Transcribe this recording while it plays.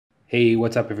Hey,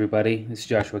 what's up everybody? This is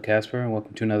Joshua Casper and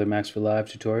welcome to another Max for Live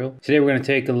tutorial. Today we're going to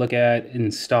take a look at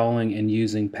installing and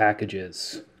using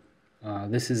packages.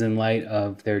 This is in light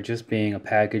of there just being a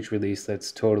package release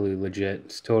that's totally legit.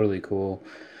 It's totally cool.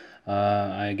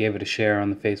 I gave it a share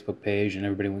on the Facebook page and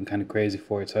everybody went kind of crazy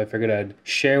for it. So I figured I'd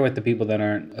share with the people that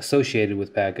aren't associated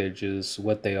with packages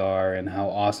what they are and how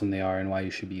awesome they are and why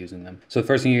you should be using them. So the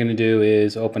first thing you're going to do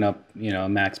is open up, a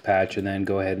Max patch and then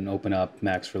go ahead and open up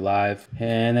Max for Live.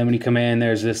 And then when you come in,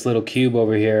 there's this little cube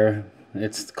over here.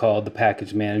 It's called the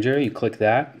Package Manager. You click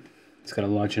that. It's going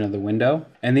to launch another window.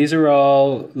 And these are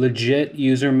all legit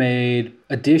user-made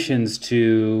additions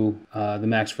to the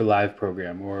Max for Live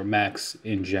program, or Max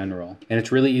in general. And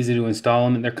it's really easy to install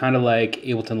them. They're kind of like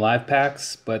Ableton Live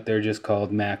packs, but they're just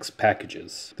called Max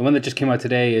packages. The one that just came out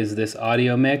today is this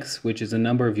Audio Mix, which is a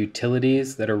number of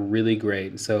utilities that are really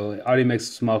great. So Audio Mix is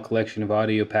a small collection of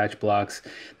audio patch blocks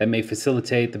that may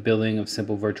facilitate the building of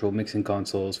simple virtual mixing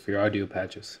consoles for your audio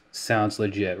patches. Sounds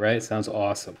legit, right? Sounds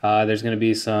awesome. There's going to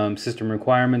be some system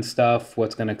requirement stuff.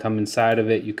 What's going to come inside of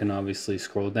it, you can obviously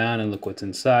scroll down and look what's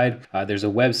inside. There's a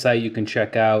website you can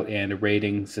check out and a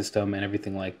rating system and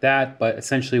everything like that. But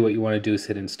essentially what you want to do is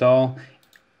hit install.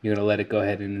 You're going to let it go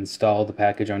ahead and install the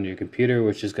package onto your computer,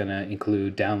 which is going to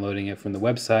include downloading it from the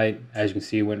website. As you can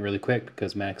see, it went really quick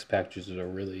because Max packages are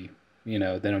really, they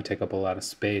don't take up a lot of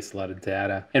space, a lot of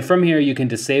data. And from here, you can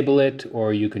disable it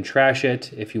or you can trash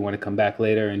it if you want to come back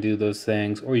later and do those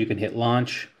things, or you can hit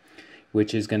launch,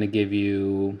 which is going to give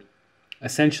you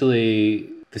essentially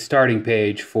the starting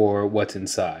page for what's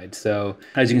inside. So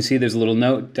as you can see, there's a little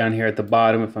note down here at the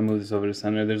bottom. If I move this over to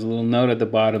center, there's a little note at the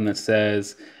bottom that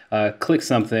says click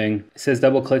something. It says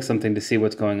double click something to see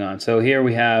what's going on. So here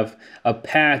we have a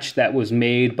patch that was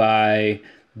made by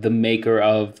the maker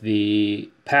of the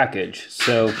package.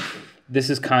 So this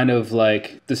is kind of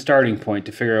like the starting point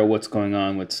to figure out what's going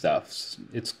on with stuff.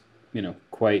 It's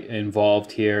quite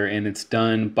involved here, and it's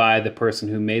done by the person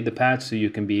who made the patch, so you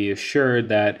can be assured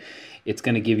that it's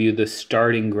going to give you the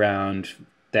starting ground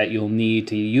that you'll need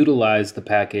to utilize the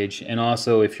package. And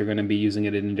also, if you're going to be using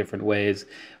it in different ways,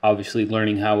 obviously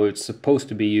learning how it's supposed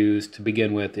to be used to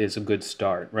begin with is a good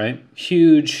start, right?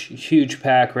 Huge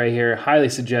pack right here. Highly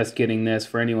suggest getting this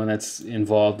for anyone that's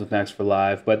involved with Max for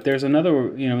Live. But there's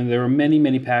another, there are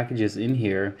many packages in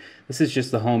here. This is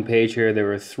just the home page here.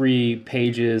 There are 3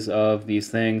 pages of these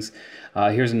things.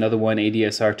 Here's another one,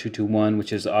 ADSR 221,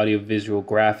 which is audiovisual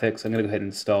graphics. I'm going to go ahead and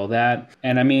install that.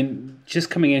 And I mean, just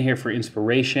coming in here for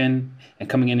inspiration and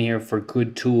coming in here for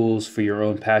good tools for your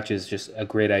own patches, just a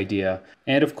great idea.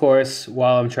 And of course,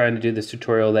 while I'm trying to do this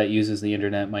tutorial that uses the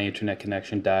internet, my internet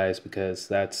connection dies because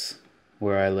that's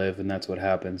where I live and that's what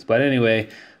happens. But anyway,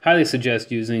 highly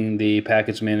suggest using the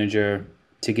package manager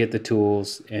to get the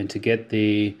tools and to get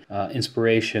the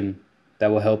inspiration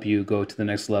that will help you go to the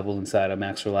next level inside of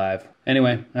Max for Live.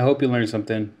 Anyway, I hope you learned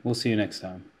something. We'll see you next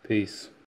time. Peace.